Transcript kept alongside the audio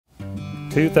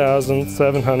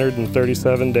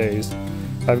2,737 days,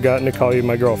 I've gotten to call you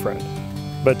my girlfriend.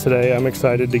 But today I'm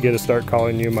excited to get to start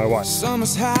calling you my wife.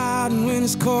 Summer's hot and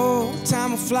winter's cold,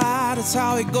 time will fly, that's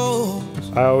how it goes.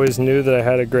 I always knew that I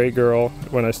had a great girl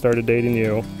when I started dating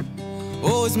you.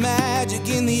 Oh, it's magic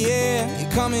in the air, you're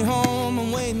coming home,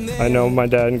 I'm waiting there. I know my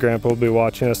dad and grandpa will be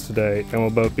watching us today and will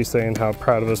both be saying how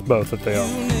proud of us both that they are.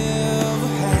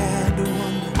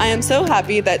 I am so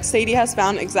happy that Sadie has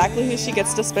found exactly who she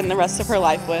gets to spend the rest of her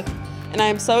life with, and I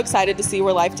am so excited to see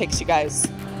where life takes you guys.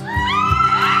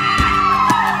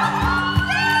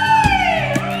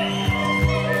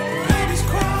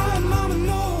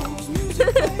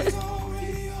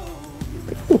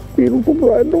 Beautiful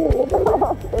bride. Thank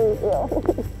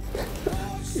you.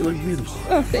 You look beautiful.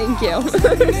 Oh, thank you.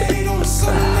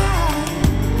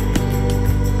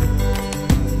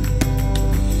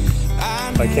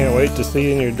 I can't wait to see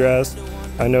you in your dress.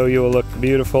 I know you will look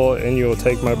beautiful and you will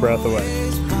take my breath away.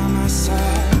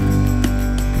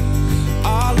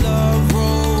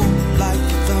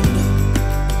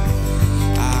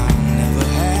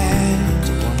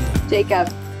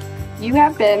 Jacob, you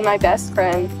have been my best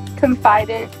friend,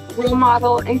 confidant, role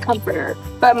model, and comforter.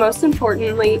 But most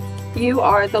importantly, you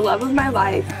are the love of my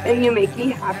life, and you make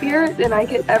me happier than I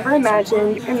could ever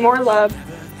imagine and more loved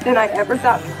than I ever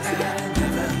thought possible.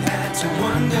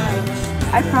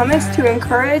 I promise to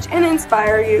encourage and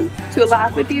inspire you, to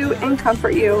laugh with you and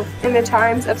comfort you in the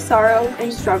times of sorrow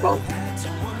and struggle.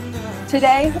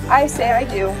 Today, I say I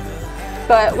do,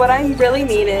 but what I really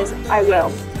mean is I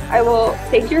will. I will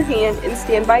take your hand and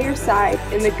stand by your side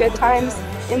in the good times,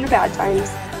 in the bad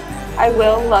times. I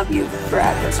will love you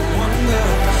forever.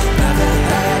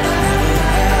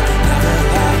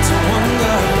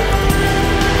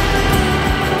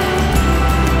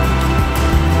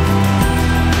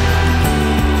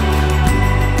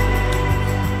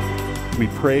 We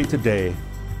pray today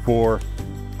for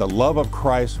the love of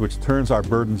Christ, which turns our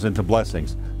burdens into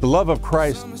blessings. The love of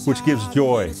Christ, which gives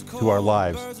joy to our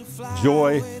lives.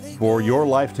 Joy for your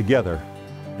life together,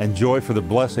 and joy for the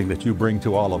blessing that you bring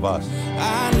to all of us.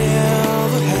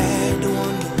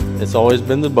 It's always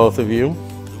been the both of you.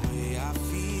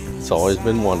 It's always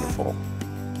been wonderful.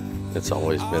 It's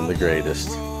always been the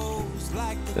greatest.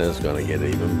 And it's going to get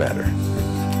even better.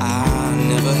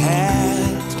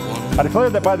 I declare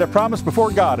that by their promise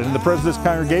before God and in the presence of this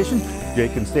congregation,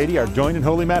 Jake and Sadie are joined in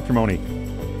holy matrimony.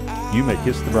 You may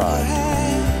kiss the bride.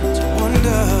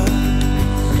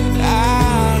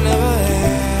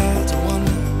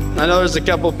 I know there's a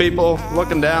couple people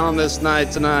looking down on this night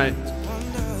tonight.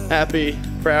 Happy,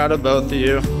 proud of both of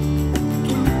you.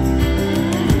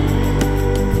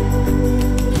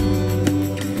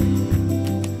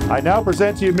 I now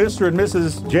present to you Mr. and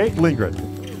Mrs. Jake Lindgren.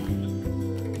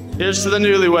 Here's to the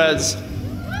newlyweds.